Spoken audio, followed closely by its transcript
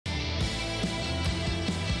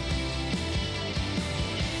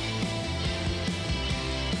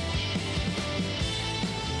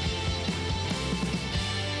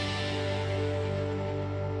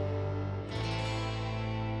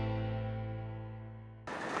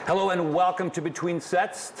Hello and welcome to Between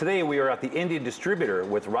Sets. Today we are at the Indie Distributor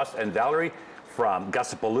with Russ and Valerie from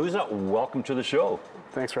Gusapolooza. Welcome to the show.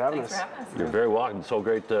 Thanks for having us. You're very welcome. So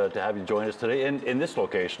great to have you join us today in this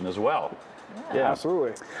location as well. Yeah,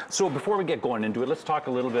 absolutely. So before we get going into it, let's talk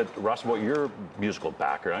a little bit, Russ, about your musical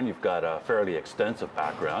background. You've got a fairly extensive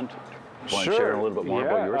background. Do you want to share a little bit more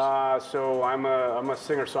about yours? So I'm a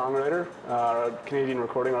singer-songwriter, Canadian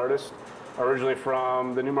recording artist, originally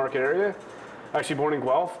from the Newmarket area. Actually born in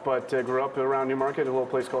Guelph, but grew up around Newmarket, a little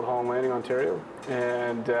place called Holland Landing, Ontario.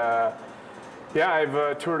 And yeah,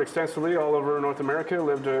 I've toured extensively all over North America,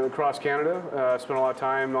 lived across Canada, spent a lot of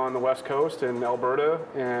time on the West Coast in Alberta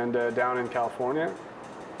and down in California.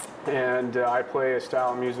 And I play a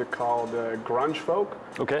style of music called grunge folk.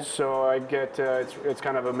 Okay. So I get, it's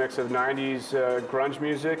kind of a mix of 90s grunge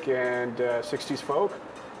music and 60s folk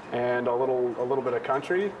and a little bit of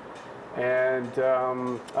country. And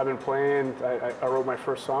I've been playing, I wrote my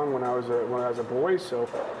first song when I was a boy, so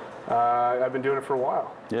I've been doing it for a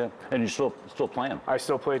while. Yeah, and you're still playing? I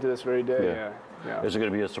still play to this very day, yeah. Is it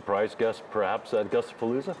going to be a surprise guest, perhaps, at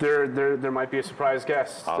Gusapolooza? There might be a surprise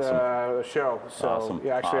guest show. So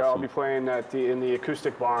yeah, actually, I'll be playing in the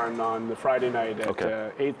Acoustic Barn on the Friday night at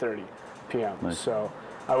 8:30 p.m. Nice. So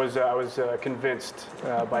I was convinced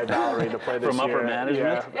by Valerie to play this From upper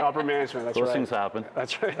management? Yeah, upper management, that's right. Those things happen.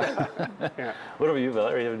 That's right. Yeah. What about you,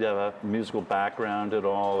 Valerie? Do you have a musical background at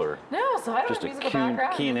all? Or no, so I don't have a musical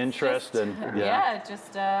background. Keen interest?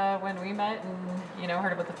 Just when we met and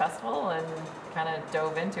heard about the festival and kind of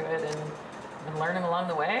dove into it and been learning along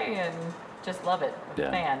the way and just love it.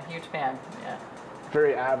 Huge fan, yeah.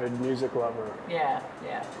 Very avid music lover. Yeah.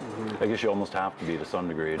 I guess you almost have to be to some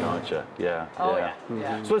degree, don't you? Yeah. Oh,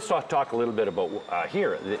 yeah. So let's talk a little bit about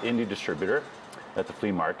here, the Indie Distributor at the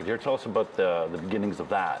flea market here. Tell us about the beginnings of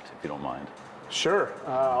that, if you don't mind. Sure.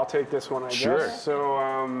 I'll take this one, I guess.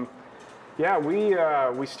 So, yeah,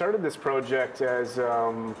 we started this project as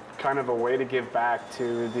kind of a way to give back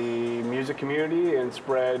to the music community and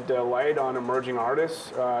spread light on emerging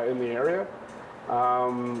artists in the area.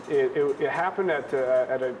 It happened at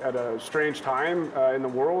a strange time in the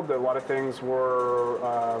world. A lot of things were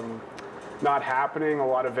not happening. A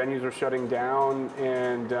lot of venues were shutting down,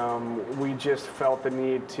 and we just felt the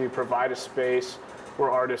need to provide a space where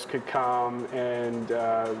artists could come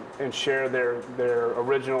and share their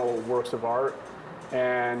original works of art.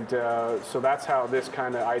 And so that's how this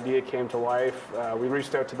kind of idea came to life. We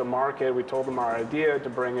reached out to the market. We told them our idea to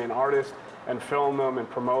bring in artists and film them and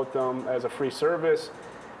promote them as a free service,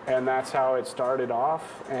 and that's how it started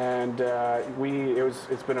off. And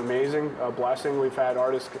it's been amazing, a blessing. We've had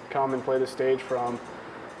artists come and play the stage from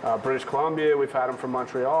British Columbia. We've had them from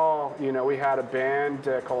Montreal. We had a band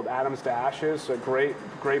called Atoms to Ashes, a great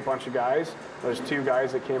bunch of guys. There's two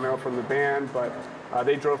guys that came out from the band, but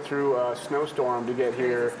they drove through a snowstorm to get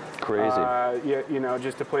here. Crazy.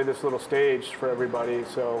 Just to play this little stage for everybody.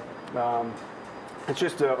 So. It's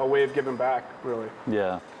just a way of giving back, really.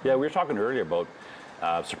 Yeah. We were talking earlier about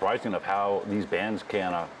surprising enough how these bands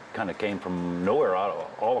kind of came from nowhere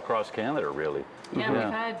all across Canada, really. Yeah, we've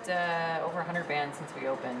had over 100 bands since we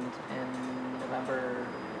opened in November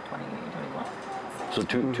 2021. So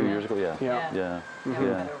two years ago, Yeah. We've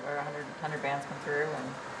had over 100 bands come through,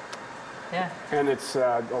 and it's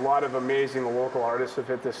a lot of amazing local artists have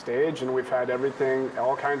hit this stage, and we've had everything,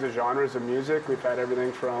 all kinds of genres of music. We've had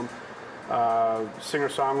everything from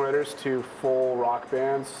singer-songwriters to full rock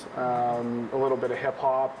bands, a little bit of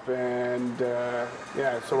hip-hop, and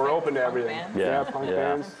so we're open to everything. Punk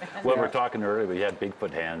bands. Well, we're talking earlier, we had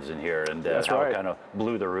Bigfoot Hands in here, and that's how right. it kind of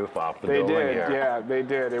blew the roof off the building here. Yeah, they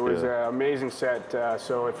did. It was an amazing set.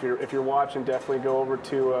 So if you're watching, definitely go over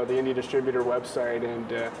to the Indie Distributor website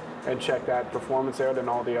and check that performance out and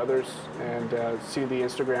all the others, and see the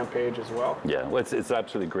Instagram page as well. Yeah, well, it's an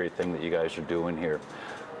absolutely great thing that you guys are doing here.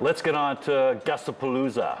 Let's get on to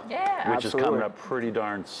Gusapolooza, which is coming up pretty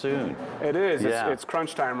darn soon. It is. It's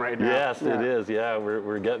crunch time right now. Yes, it is. Yeah,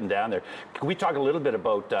 we're getting down there. Can we talk a little bit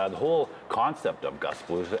about the whole concept of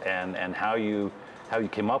Gusapolooza and how you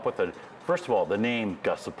came up with it? First of all, the name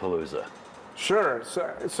Gusapolooza. Sure. So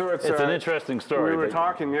it's an interesting story. We were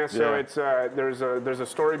talking, So it's there's a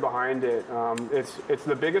story behind it. It's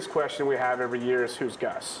the biggest question we have every year is who's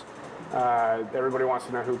Gus. Everybody wants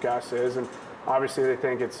to know who Gus is, and obviously they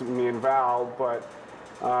think it's me and Val, but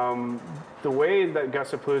the way that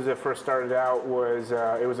Gusapolooza first started out was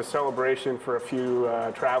it was a celebration for a few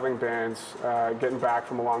traveling bands getting back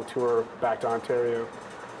from a long tour back to Ontario,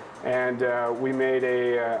 and we made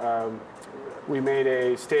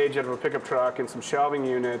a stage out of a pickup truck and some shelving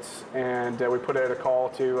units, and we put out a call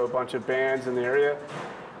to a bunch of bands in the area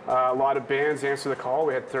a lot of bands answer the call.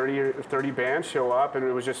 We had 30 bands show up, and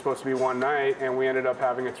it was just supposed to be one night, and we ended up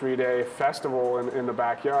having a 3-day festival in the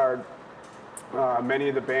backyard. Many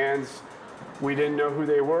of the bands, we didn't know who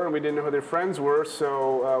they were, and we didn't know who their friends were,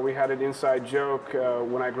 so we had an inside joke.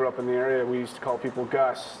 When I grew up in the area, we used to call people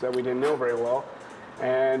Gus, that we didn't know very well.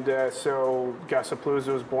 And so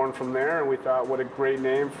Gusapolooza was born from there, and we thought, what a great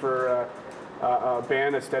name for a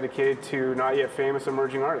band that's dedicated to not yet famous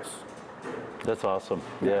emerging artists. That's awesome.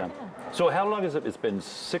 Yeah. So how long has it? It's been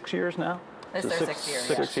 6 years now. This is our 6th year.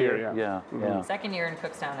 Sixth year. Yeah. Yeah. Second year in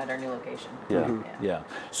Cookstown at our new location. Yeah.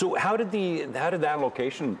 So how did that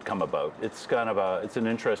location come about? It's kind of it's an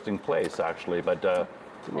interesting place actually, but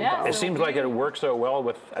it seems like it works so well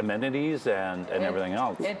with amenities and everything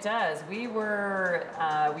else. It does. We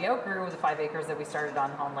outgrew the 5 acres that we started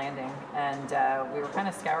on Home Landing, and we were kind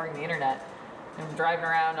of scouring the internet and driving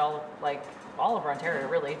around all over Ontario,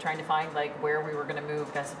 really, trying to find where we were going to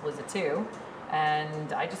move Gusapolooza to.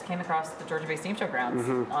 And I just came across the Georgia Bay Steam Show grounds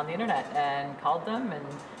on the internet and called them, and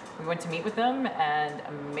we went to meet with them, and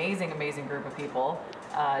amazing group of people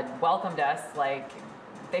welcomed us like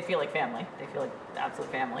they feel like family. They feel like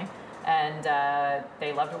absolute family. And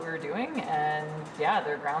they loved what we were doing, and yeah,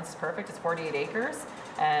 their grounds is perfect. It's 48 acres,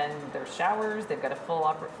 and there's showers. They've got a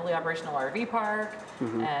fully operational RV park,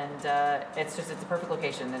 and it's a perfect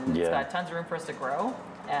location, and it's got tons of room for us to grow,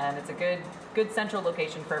 and it's a good central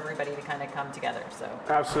location for everybody to kind of come together. So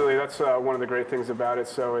absolutely, that's one of the great things about it.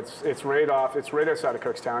 So it's right outside of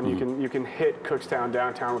Cookstown. You can hit Cookstown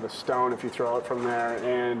downtown with a stone if you throw it from there,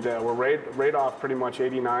 and we're right off pretty much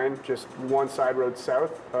 89, just one side road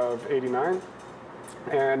south of 89,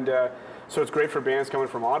 and so it's great for bands coming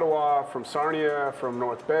from Ottawa, from Sarnia, from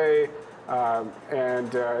North Bay,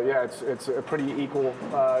 and it's a pretty equal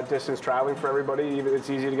distance traveling for everybody. It's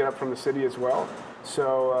easy to get up from the city as well.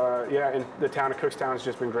 So and the town of Cookstown has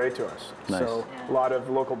just been great to us. Nice. So a lot of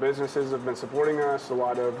local businesses have been supporting us. A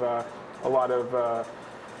lot of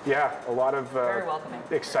very welcoming.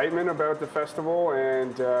 Excitement about the festival,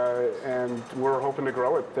 and we're hoping to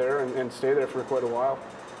grow it there and stay there for quite a while.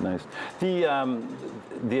 Nice. The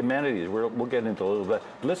amenities, we'll get into a little bit.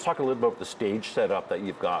 Let's talk a little bit about the stage setup that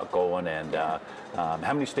you've got going, and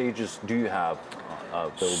how many stages do you have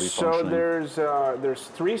that will be functioning? So there's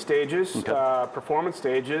 3 stages, performance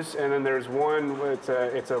stages, and then there's one.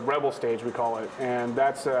 It's a rebel stage, we call it, and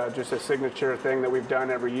that's just a signature thing that we've done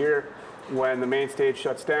every year. When the main stage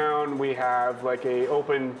shuts down, we have like a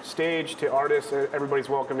open stage to artists. Everybody's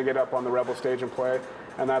welcome to get up on the rebel stage and play.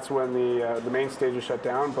 And that's when the main stage is shut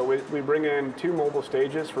down. But we bring in 2 mobile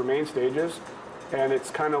stages for main stages, and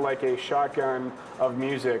it's kind of like a shotgun of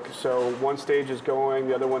music. So one stage is going,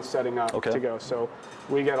 the other one's setting up to go. So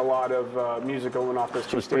we get a lot of music going off those 2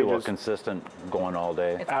 stages. Pretty well consistent, going all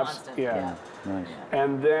day. It's constant. Yeah. Nice.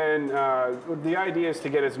 And then the idea is to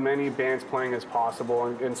get as many bands playing as possible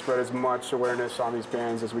and spread as much awareness on these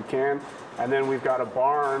bands as we can. And then we've got a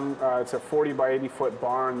barn. It's a 40 by 80 foot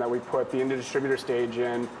barn that we put the Indie Distributor stage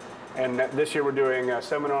in. And this year we're doing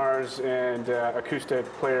seminars and acoustic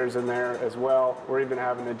players in there as well. We're even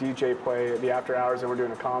having a DJ play at the after hours, and we're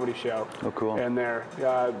doing a comedy show in there.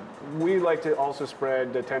 We like to also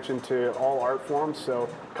spread attention to all art forms, so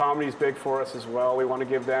comedy's big for us as well. We want to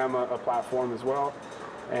give them a platform as well.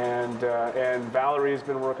 And Valerie's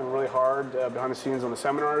been working really hard behind the scenes on the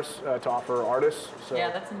seminars to offer artists. So. Yeah,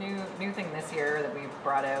 that's a new thing this year that we've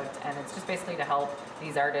brought out, and it's just basically to help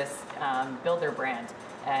these artists build their brand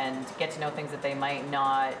and get to know things that they might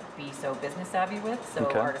not be so business savvy with. So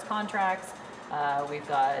artist contracts. We've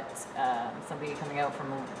got somebody coming out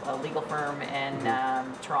from a legal firm in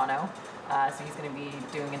Toronto. So he's going to be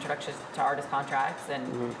doing introductions to artist contracts and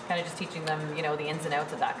kind of just teaching them, the ins and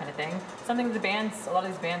outs of that kind of thing. Something that a lot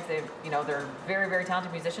of these bands, they're very, very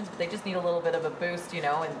talented musicians, but they just need a little bit of a boost,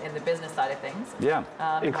 in the business side of things. Yeah.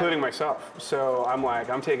 Including myself. So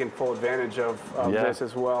I'm taking full advantage of this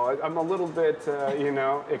as well. I'm a little bit,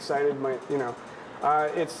 excited.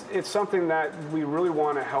 It's something that we really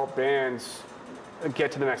want to help bands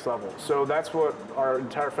get to the next level. So that's what our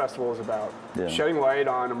entire festival is about. Shedding light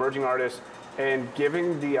on emerging artists and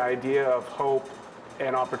giving the idea of hope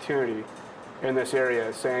and opportunity in this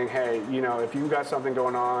area, saying, hey, if you've got something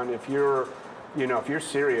going on, if you're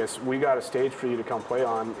serious, we got a stage for you to come play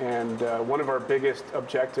on. And one of our biggest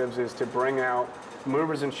objectives is to bring out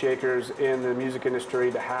movers and shakers in the music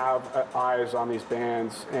industry to have eyes on these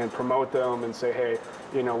bands and promote them and say, hey,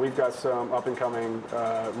 we've got some up and coming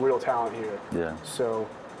real talent here. Yeah. So,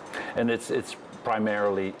 and it's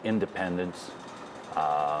primarily independents,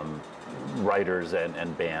 writers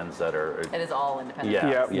and bands that are. It is all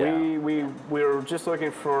independent. Yeah. We're just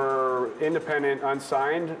looking for independent,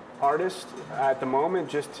 unsigned artists at the moment,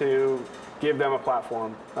 just to give them a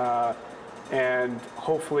platform, and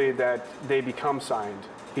hopefully that they become signed.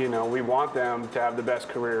 You know, we want them to have the best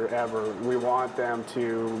career ever. We want them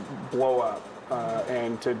to blow up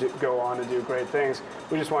and to go on and do great things.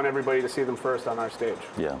 We just want everybody to see them first on our stage.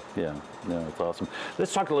 Yeah, that's awesome.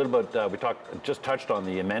 Let's talk a little bit. We just touched on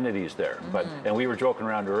the amenities there, and we were joking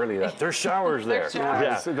around earlier that there's showers there.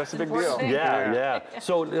 Yeah, that's a big deal. Yeah.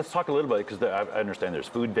 So let's talk a little bit, because I understand there's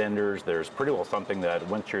food vendors. There's pretty well something that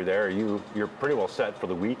once you're there, you're pretty well set for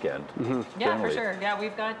the weekend. Yeah, for sure. Yeah,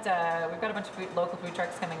 we've got a bunch of local food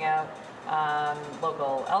trucks coming out.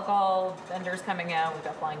 Local alcohol vendors coming out. We've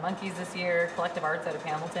got Flying Monkeys this year, Collective Arts out of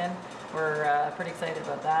Hamilton. We're pretty excited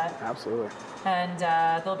about that. Absolutely. And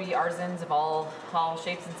there'll be artisans of all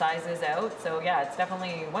shapes and sizes out. So yeah, it's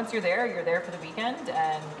definitely, once you're there for the weekend,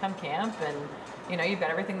 and come camp, and you know, you've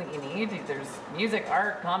got everything that you need. There's music,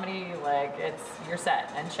 art, comedy, like you're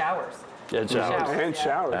set, and showers. And showers. And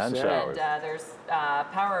showers. And there's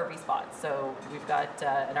power RV spots. So we've got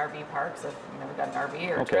an RV park. So we've got an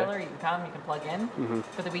RV or a trailer. You can come, you can plug in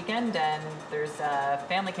for the weekend. And there's a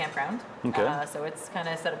family campground. So it's kind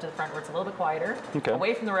of set up to the front where it's a little bit quieter,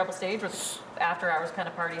 away from the Rebel stage, where the after hours kind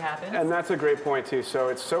of party happens. And that's a great point too. So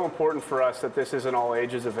it's so important for us that this is an all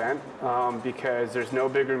ages event, because there's no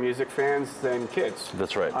bigger music fans than kids.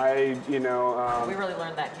 That's right. We really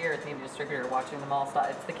learned that here at the Media Distributor, watching them all stop.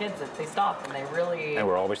 It's the kids that they stop, and they really. And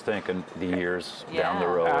we're always thinking the years down the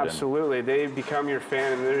road. Absolutely, they become your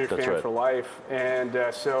fan, and they're your fan for life. And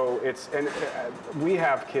we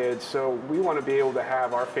have kids, so we want to be able to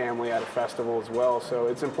have our family at a festival as well. So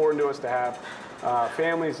it's important to us to have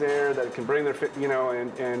families there that can bring their,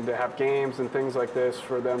 and have games and things like this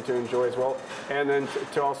for them to enjoy as well. And then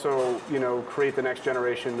to also, create the next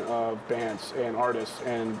generation of bands and artists,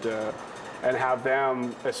 and have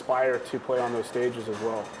them aspire to play on those stages as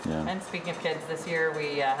well. Yeah. And speaking of kids, this year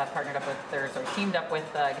we have partnered up with, teamed up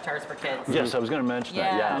with Guitars for Kids. Yes, I was going to mention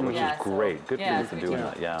that, which is great. Good for you for doing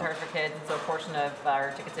that, Guitars for Kids, and so a portion of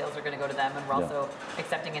our ticket sales are going to go to them, and we're also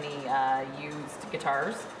accepting any used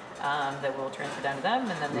guitars that we'll transfer down to them,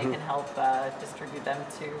 and then they can help distribute them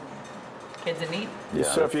to kids in need. Yeah,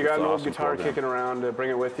 so if you got an old guitar kicking around, bring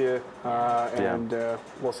it with you, and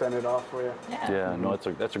we'll send it off for you. No,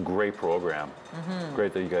 that's a great program.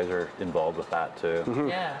 Great that you guys are involved with that too.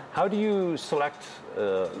 Yeah. How do you select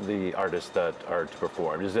the artists that are to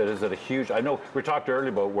perform? Is it a huge? I know we talked earlier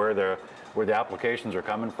about where the applications are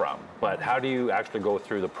coming from, but how do you actually go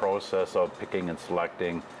through the process of picking and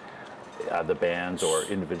selecting the bands or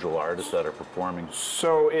individual artists that are performing?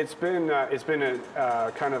 So it's been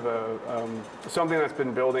a kind of something that's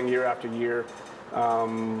been building year after year.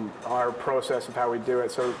 Our process of how we do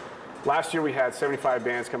it. So last year we had 75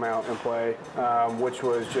 bands come out and play, which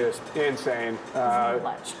was just insane.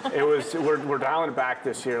 We're dialing it back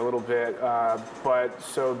this year a little bit, but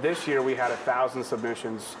so this year we had 1,000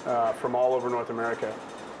 submissions from all over North America.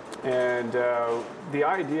 And the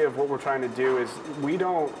idea of what we're trying to do is we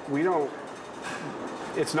don't,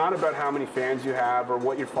 it's not about how many fans you have or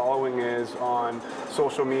what your following is on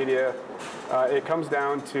social media. It comes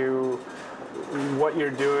down to what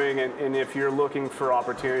you're doing, and if you're looking for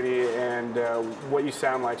opportunity, and what you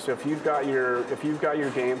sound like. So if you've got your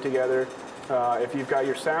game together, if you've got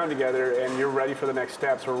your sound together, and you're ready for the next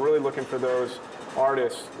steps, we're really looking for those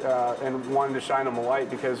artists and wanting to shine them a light,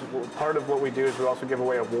 because part of what we do is we also give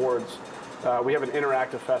away awards. We have an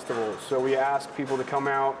interactive festival, so we ask people to come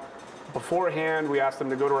out beforehand. We ask them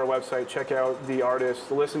to go to our website, check out the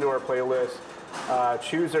artists, listen to our playlist,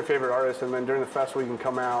 choose their favorite artist, and then during the festival you can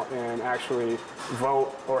come out and actually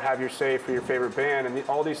vote or have your say for your favorite band, and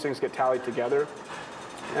all these things get tallied together,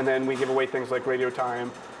 and then we give away things like radio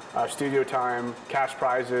time, studio time, cash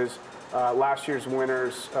prizes. Last year's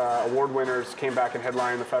winners, award winners, came back and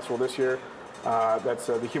headlined the festival this year. That's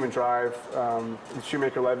The Human Drive,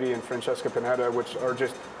 Shoemaker Levy, and Francesca Pineda, which are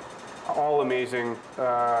just all amazing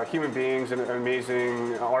human beings and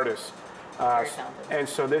amazing artists. And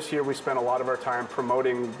so this year we spent a lot of our time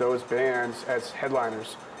promoting those bands as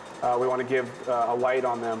headliners. We want to give a light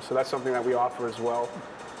on them, so that's something that we offer as well.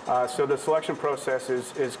 So the selection process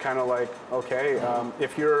is kind of like, okay,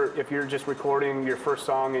 if you're just recording your first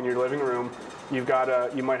song in your living room, you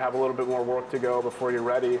might have a little bit more work to go before you're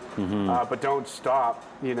ready, but don't stop.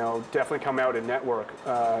 Definitely come out and network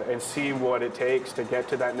and see what it takes to get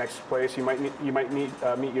to that next place. You might meet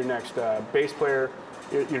your next bass player,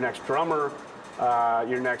 your next drummer,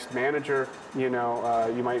 your next manager. You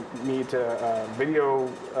might meet a video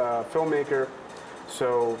filmmaker.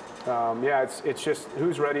 So yeah, it's just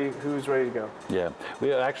who's ready to go. Yeah,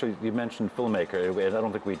 we actually, you mentioned filmmaker, and I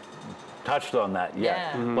don't think we touched on that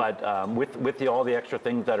yet. Yeah. But with all the extra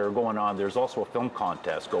things that are going on, there's also a film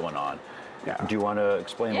contest going on. Yeah. Do you want to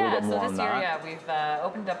explain a little bit more on that? So this year, we've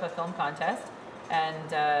opened up a film contest,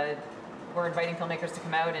 and we're inviting filmmakers to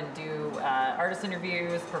come out and do artist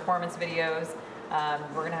interviews, performance videos.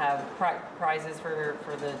 We're going to have prizes for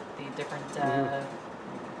the different.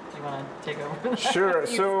 Do you want to take over? Sure.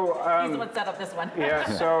 He's the one set up this one. Yeah.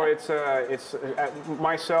 So it's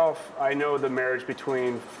myself. I know the marriage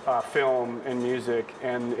between film and music,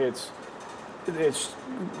 and it's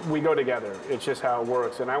we go together. It's just how it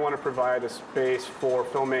works. And I want to provide a space for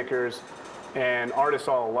filmmakers and artists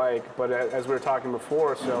all alike. But as we were talking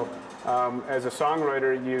before, so as a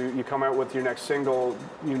songwriter, you come out with your next single.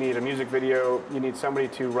 You need a music video. You need somebody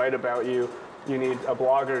to write about you. You need a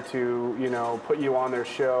blogger to put you on their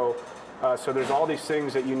show. So there's all these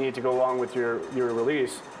things that you need to go along with your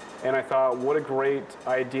release. And I thought, what a great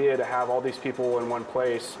idea to have all these people in one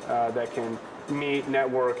place that can meet,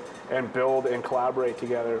 network, and build and collaborate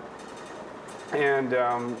together. And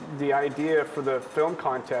the idea for the film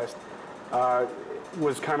contest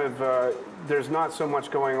was kind of, there's not so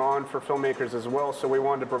much going on for filmmakers as well, so we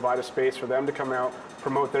wanted to provide a space for them to come out,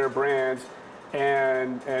 promote their brands,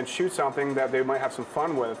 and shoot something that they might have some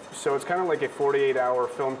fun with. So it's kind of like a 48-hour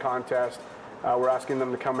film contest. We're asking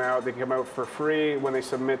them to come out. They can come out for free when they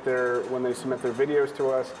submit their videos to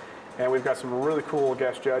us. And we've got some really cool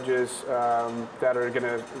guest judges that are going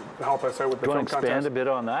to help us out with the film contest. Do you want to expand a bit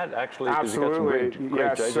on that, actually? Absolutely.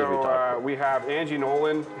 Great judges So we have Angie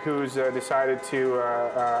Nolan, who's decided to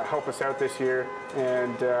help us out this year.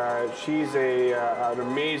 And she's an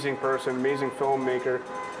amazing person, amazing filmmaker.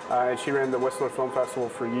 And she ran the Whistler Film Festival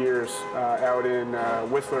for years out in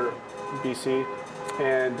Whistler, BC.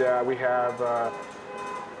 And we have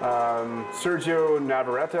Sergio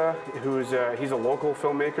Navarrete, he's a local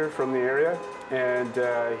filmmaker from the area,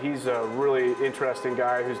 and he's a really interesting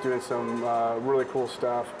guy who's doing some really cool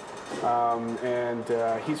stuff. And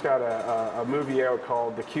he's got a movie out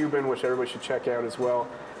called The Cuban, which everybody should check out as well.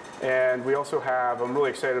 And we also have, I'm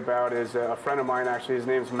really excited about, is a friend of mine actually, his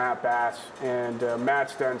name's Matt Bass, and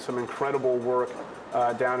Matt's done some incredible work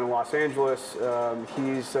down in Los Angeles.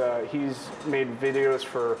 He's made videos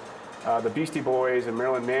for the Beastie Boys and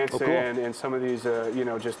Marilyn Manson and some of these,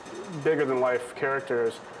 just bigger than life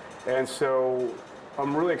characters. And so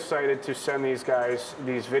I'm really excited to send these guys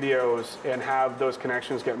these videos and have those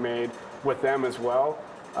connections get made with them as well.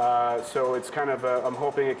 So it's kind of, I'm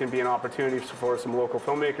hoping it can be an opportunity for some local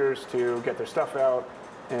filmmakers to get their stuff out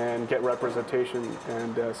and get representation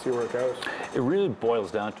and see where it goes. It really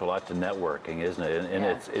boils down to a lot to networking, isn't it? And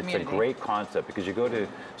yeah, it's a great concept because you go to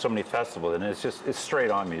so many festivals and it's straight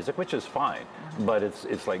on music, which is fine. But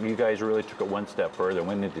it's like you guys really took it one step further and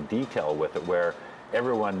went into detail with it, where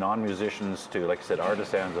everyone, non-musicians to, like I said,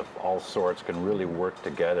 artisans of all sorts can really work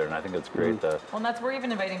together, and I think it's great. Well, and that's, we're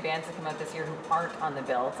even inviting bands to come out this year who aren't on the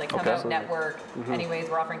bill. It's like come out, network. Anyways,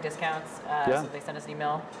 we're offering discounts, so they send us an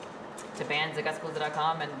email to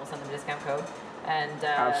bands@gusapolooza.com and we'll send them a discount code. And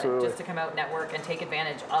just to come out, network, and take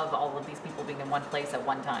advantage of all of these people being in one place at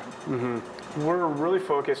one time. We're really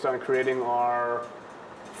focused on creating our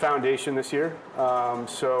foundation this year.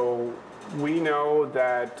 So we know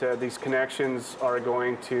that these connections are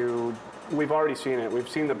going to, we've already seen it. We've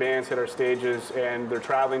seen the bands hit our stages and they're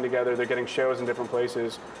traveling together, they're getting shows in different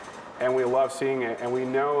places, and we love seeing it. And we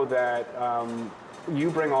know that you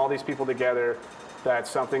bring all these people together, that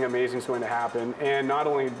something amazing is going to happen. And not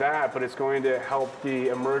only that, but it's going to help the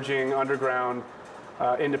emerging underground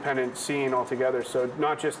independent scene altogether. So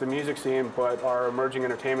not just the music scene, but our emerging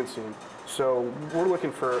entertainment scene. So we're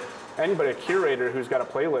looking for anybody, a curator who's got a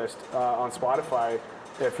playlist on Spotify.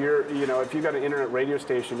 If you're, if you've got an internet radio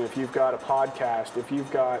station, if you've got a podcast, if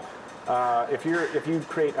you've got, if you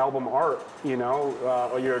create album art,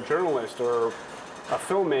 or you're a journalist or a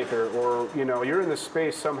filmmaker, or you're in the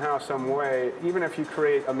space somehow, some way. Even if you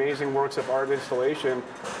create amazing works of art installation,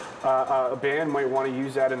 a band might want to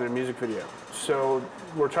use that in their music video. So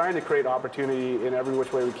we're trying to create opportunity in every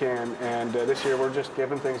which way we can, and this year we're just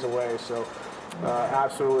giving things away. So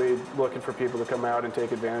absolutely looking for people to come out and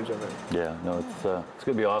take advantage of it. Yeah, no, it's going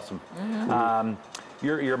to be awesome.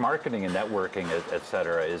 your marketing and networking, et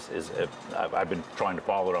cetera, I've been trying to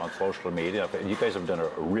follow it on social media. You guys have done a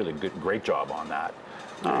really great job on that.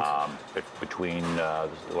 Between,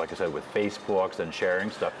 like I said, with Facebooks and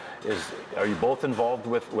sharing stuff, are you both involved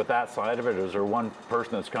with that side of it? Or is there one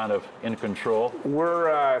person that's kind of in control?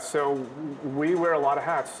 We're so we wear a lot of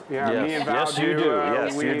hats. Yeah, yes. Me and Val yes, you do.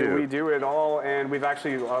 Yes, you do. We do it all, and we've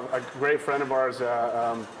actually a great friend of ours,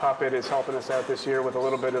 Puppet, is helping us out this year with a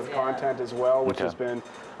little bit of content as well, which has been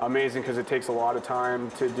amazing because it takes a lot of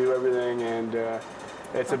time to do everything, and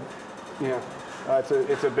it's a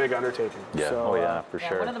it's a big undertaking. Yeah. So, for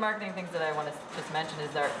sure. One of the marketing things that I want to just mention is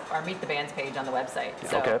our Meet the Bands page on the website.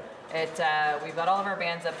 So we've got all of our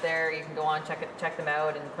bands up there. You can go on, check them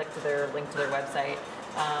out, and click to their link to their website.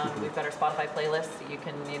 We've got our Spotify playlist that you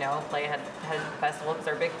can, play ahead of the festival. Because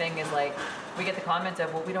our big thing is like, we get the comments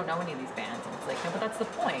of, well, we don't know any of these bands, and it's like, no, but that's the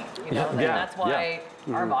point, And that's why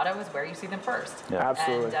our motto is where you see them first. Yeah,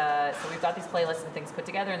 absolutely. And so we've got these playlists and things put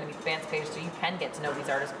together in the Meet the Bands page, so you can get to know these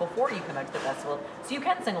artists before you come out to the festival. So you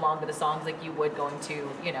can sing along to the songs like you would going to,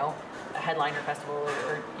 a headliner festival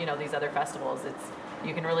or these other festivals.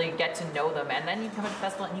 You can really get to know them, and then you come to the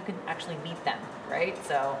festival and you can actually meet them, right?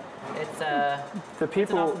 So it's an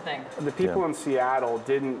awesome thing. The people in Seattle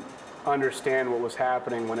didn't understand what was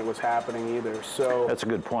happening when it was happening either. So that's a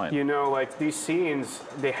good point. Like these scenes,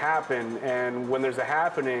 they happen, and when there's a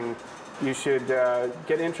happening, you should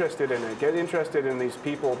get interested in it. Get interested in these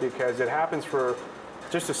people because it happens for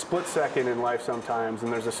just a split second in life sometimes,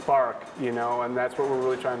 and there's a spark, and that's what we're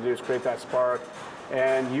really trying to do is create that spark.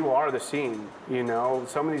 And you are the scene,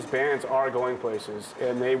 Some of these bands are going places,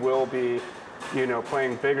 and they will be,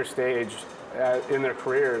 playing bigger stage in their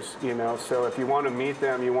careers, So if you want to meet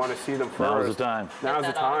them, you want to see them first. Now's the time. Now's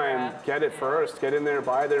the time. Get it first. Get in there,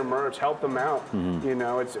 buy their merch, help them out.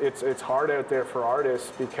 It's hard out there for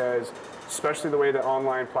artists because, especially the way that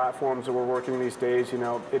online platforms that we're working these days,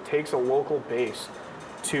 it takes a local base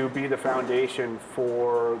to be the foundation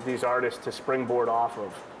for these artists to springboard off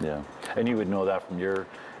of. Yeah, and you would know that from your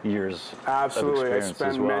years. Absolutely, of I experience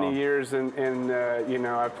spent as well. many years in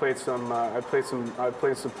I've played some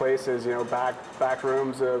places, back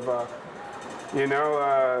rooms of.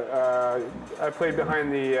 I played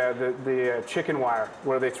behind the chicken wire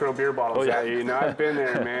where they throw beer bottles at you. I've been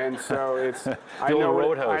there, man. So I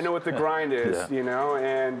know what the grind is,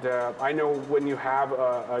 and I know when you have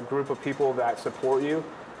a group of people that support you,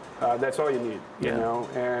 that's all you need,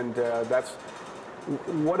 and that's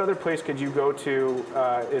what other place could you go to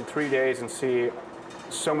in 3 days and see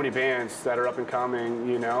so many bands that are up and coming?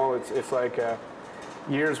 It's like a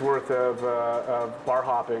year's worth of bar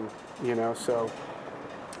hopping. So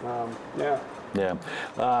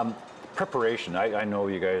preparation. I know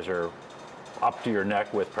you guys are up to your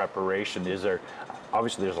neck with preparation.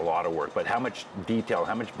 Obviously there's a lot of work, but how much detail,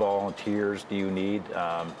 how much volunteers do you need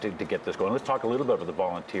to get this going? Let's talk a little bit about the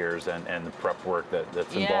volunteers and the prep work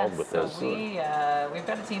that's involved with this. We've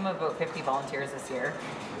got a team of about 50 volunteers this year,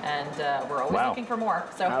 and we're always looking for more.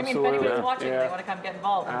 So if anyone's watching, they want to come get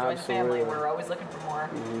involved and join the family, we're always looking for more.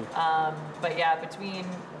 But between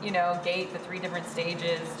gate, the 3 different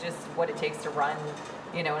stages, just what it takes to run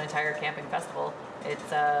an entire camping festival,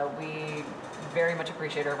 we very much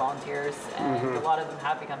appreciate our volunteers, and a lot of them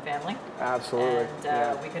have become family. Absolutely.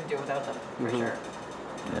 And we couldn't do it without them, for sure.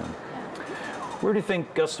 Yeah. Where do you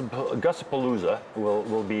think Gusapolooza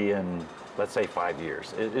will be in, let's say, 5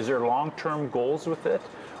 years? Is there long-term goals with it?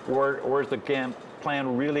 Or is the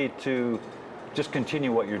plan really to just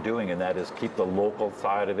continue what you're doing, and that is keep the local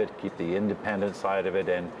side of it, keep the independent side of it,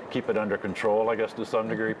 and keep it under control, I guess, to some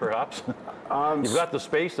degree, perhaps? You've got the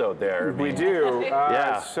space out there. We do.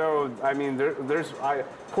 So,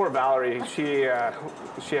 poor Valerie, she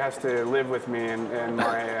has to live with me and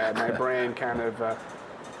my brain kind of,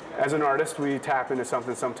 as an artist, we tap into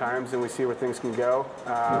something sometimes and we see where things can go.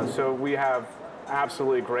 So we have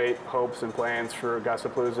absolutely great hopes and plans for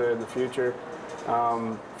Gusapolooza in the future.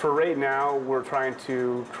 For right now, we're trying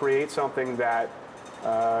to create something that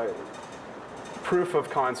proof of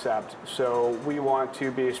concept. So we want to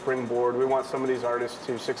be a springboard. We want some of these artists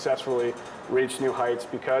to successfully reach new heights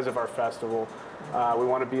because of our festival. We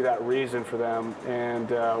want to be that reason for them. And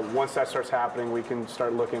once that starts happening, we can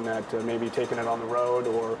start looking at maybe taking it on the road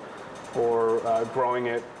or growing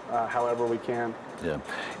it however we can. Yeah.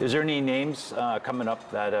 Is there any names coming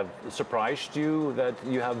up that have surprised you that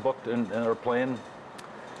you have booked and are playing?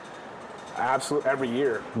 Absolutely, every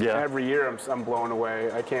year. Yeah. Every year I'm blown away.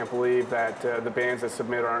 I can't believe that the bands that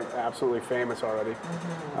submit aren't absolutely famous already.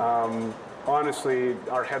 Honestly,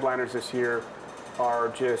 our headliners this year are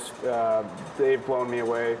just, they've blown me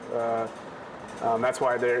away. That's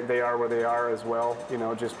why they are where they are as well, you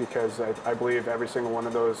know, just because I believe every single one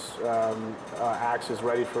of those acts is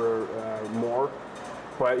ready for more.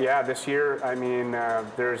 But yeah, this year, I mean, I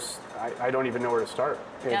don't even know where to start.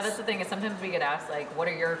 Yeah, that's the thing, is sometimes we get asked, like, what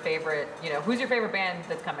are your favorite, you know, who's your favorite band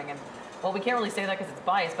that's coming in? Well, we can't really say that because it's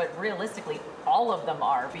biased, but realistically, all of them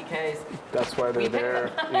are, because that's why they're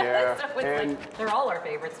there. Yeah, so it's like, they're all our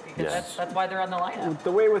favorites, because that's why they're on the lineup.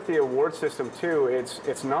 The way with the award system too,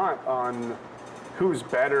 it's not on who's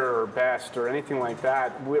better or best or anything like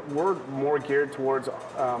that. We're more geared towards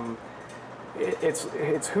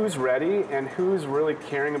it's who's ready and who's really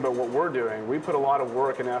caring about what we're doing. We put a lot of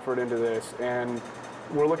work and effort into this, and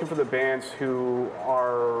we're looking for the bands who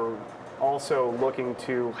are also looking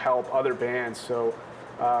to help other bands. So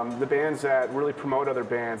the bands that really promote other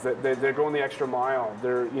bands, that they're going the extra mile.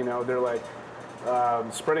 They're like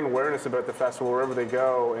spreading awareness about the festival wherever they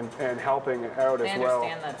go, and helping out as well.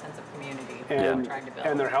 They understand that sense of community and we're trying to build.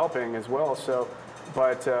 And they're helping as well. So,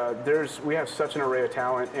 but we have such an array of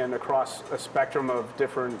talent, and across a spectrum of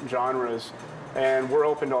different genres. And we're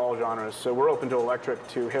open to all genres. So we're open to electric,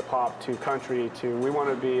 to hip hop, to country, we want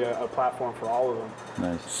to be a platform for all of them.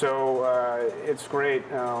 Nice. So it's great.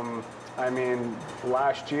 I mean,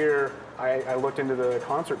 last year I looked into the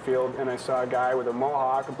concert field and I saw a guy with a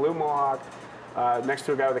mohawk, a blue mohawk, next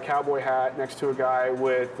to a guy with a cowboy hat, next to a guy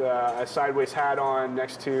with a sideways hat on,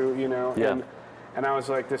 next to, you know, and I was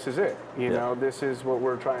like, this is it. You know, this is what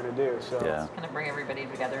we're trying to do. So just kind of bring everybody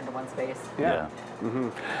together into one space. Yeah. Mm-hmm.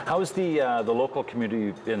 How's the local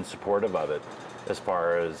community been supportive of it, as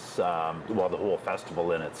far as well, the whole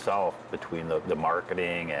festival in itself, between the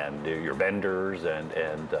marketing and your vendors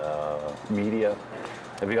and media?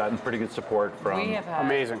 Have you gotten pretty good support from? We have had,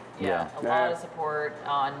 amazing. Yeah, a lot of support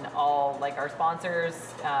on all, like, our sponsors.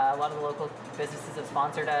 A lot of the local businesses have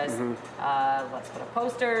sponsored us. Let's put up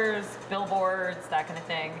posters, billboards, that kind of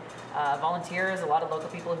thing. Volunteers, a lot of local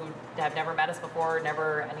people who have never met us before,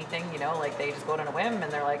 never anything, you know, like they just go out on a whim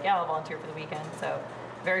and they're like, yeah, I'll volunteer for the weekend. So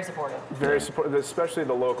very supportive. Very supportive, especially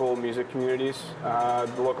the local music communities,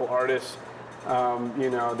 the local artists.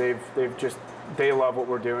 You know, they love what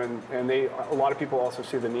we're doing, and a lot of people also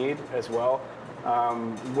see the need as well.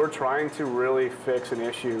 We're trying to really fix an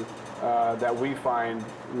issue that we find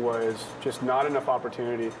was just not enough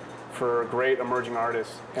opportunity for great emerging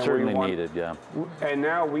artists. And certainly needed, yeah. And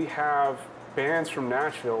now we have bands from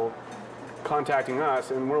Nashville contacting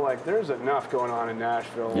us, and we're like, there's enough going on in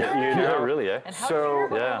Nashville. Yeah, you know? Yeah, really, eh? And how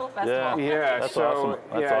terrible festival. That's awesome.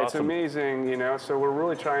 That's awesome. It's amazing, you know. So we're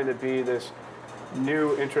really trying to be this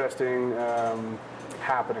new, interesting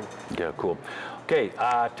happening. Yeah, cool. Okay,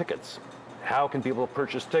 tickets. How can people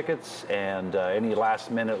purchase tickets, and any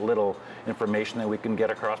last-minute little information that we can get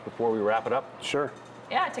across before we wrap it up? Sure.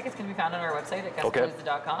 Yeah, tickets can be found on our website at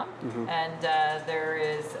Gusapolooza.com. And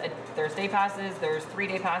there's day passes, there's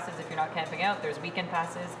 3-day passes if you're not camping out, there's weekend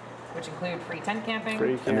passes, which include free tent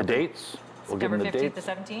camping. And the dates? We'll give September them the 15th dates.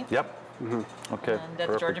 to 17th. Yep. Okay. And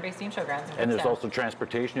at the Georgia-based Steam Showgrounds. And there's also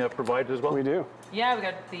transportation you have provided as well? We do. Yeah, we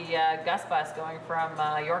got the Gus bus going from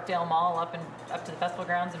Yorkdale Mall up to the festival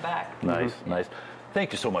grounds and back. Nice, nice.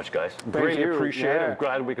 Thank you so much, guys. Greatly appreciate it. I'm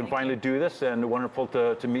glad we can finally do this, and wonderful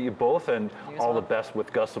to meet you both, and all the best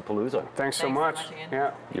with Gusapolooza. Thanks so much. Ian.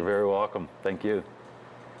 Yeah. You're very welcome. Thank you.